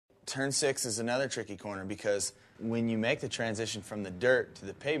Turn 6 is another tricky corner because when you make the transition from the dirt to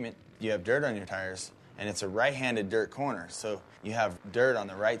the pavement, you have dirt on your tires, and it's a right-handed dirt corner. So you have dirt on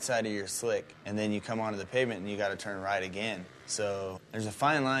the right side of your slick, and then you come onto the pavement and you got to turn right again. So there's a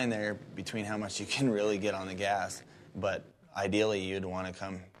fine line there between how much you can really get on the gas, but ideally you'd want to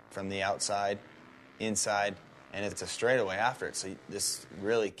come from the outside, inside, and it's a straightaway after it. So this is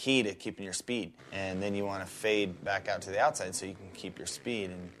really key to keeping your speed. And then you want to fade back out to the outside so you can keep your speed.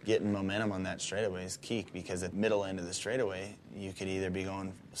 And getting momentum on that straightaway is key because at the middle end of the straightaway, you could either be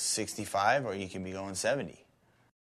going 65 or you can be going 70.